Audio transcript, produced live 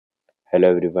Hello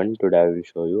everyone, today I will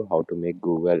show you how to make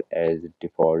Google as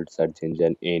default search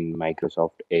engine in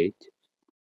Microsoft Edge.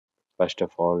 First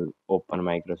of all, open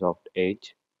Microsoft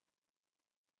Edge.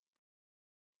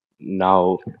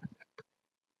 Now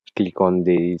click on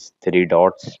these three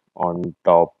dots on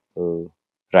top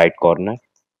right corner.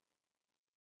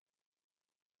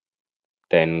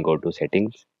 Then go to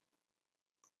settings.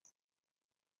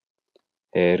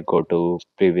 Here go to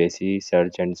privacy,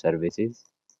 search and services.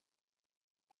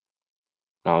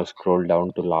 Now scroll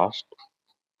down to last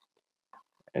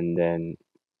and then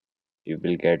you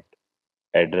will get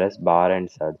address bar and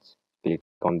search. Click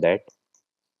on that.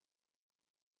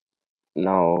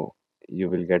 Now you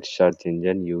will get search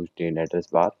engine used in address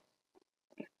bar.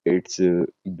 It's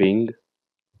Bing.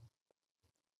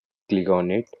 Click on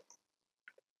it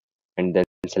and then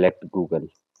select Google.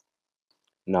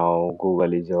 Now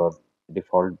Google is your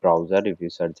default browser. If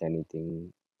you search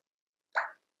anything,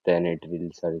 then it will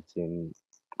search in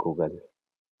Google.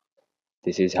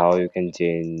 This is how you can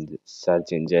change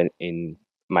search engine in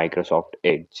Microsoft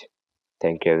Edge.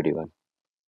 Thank you everyone.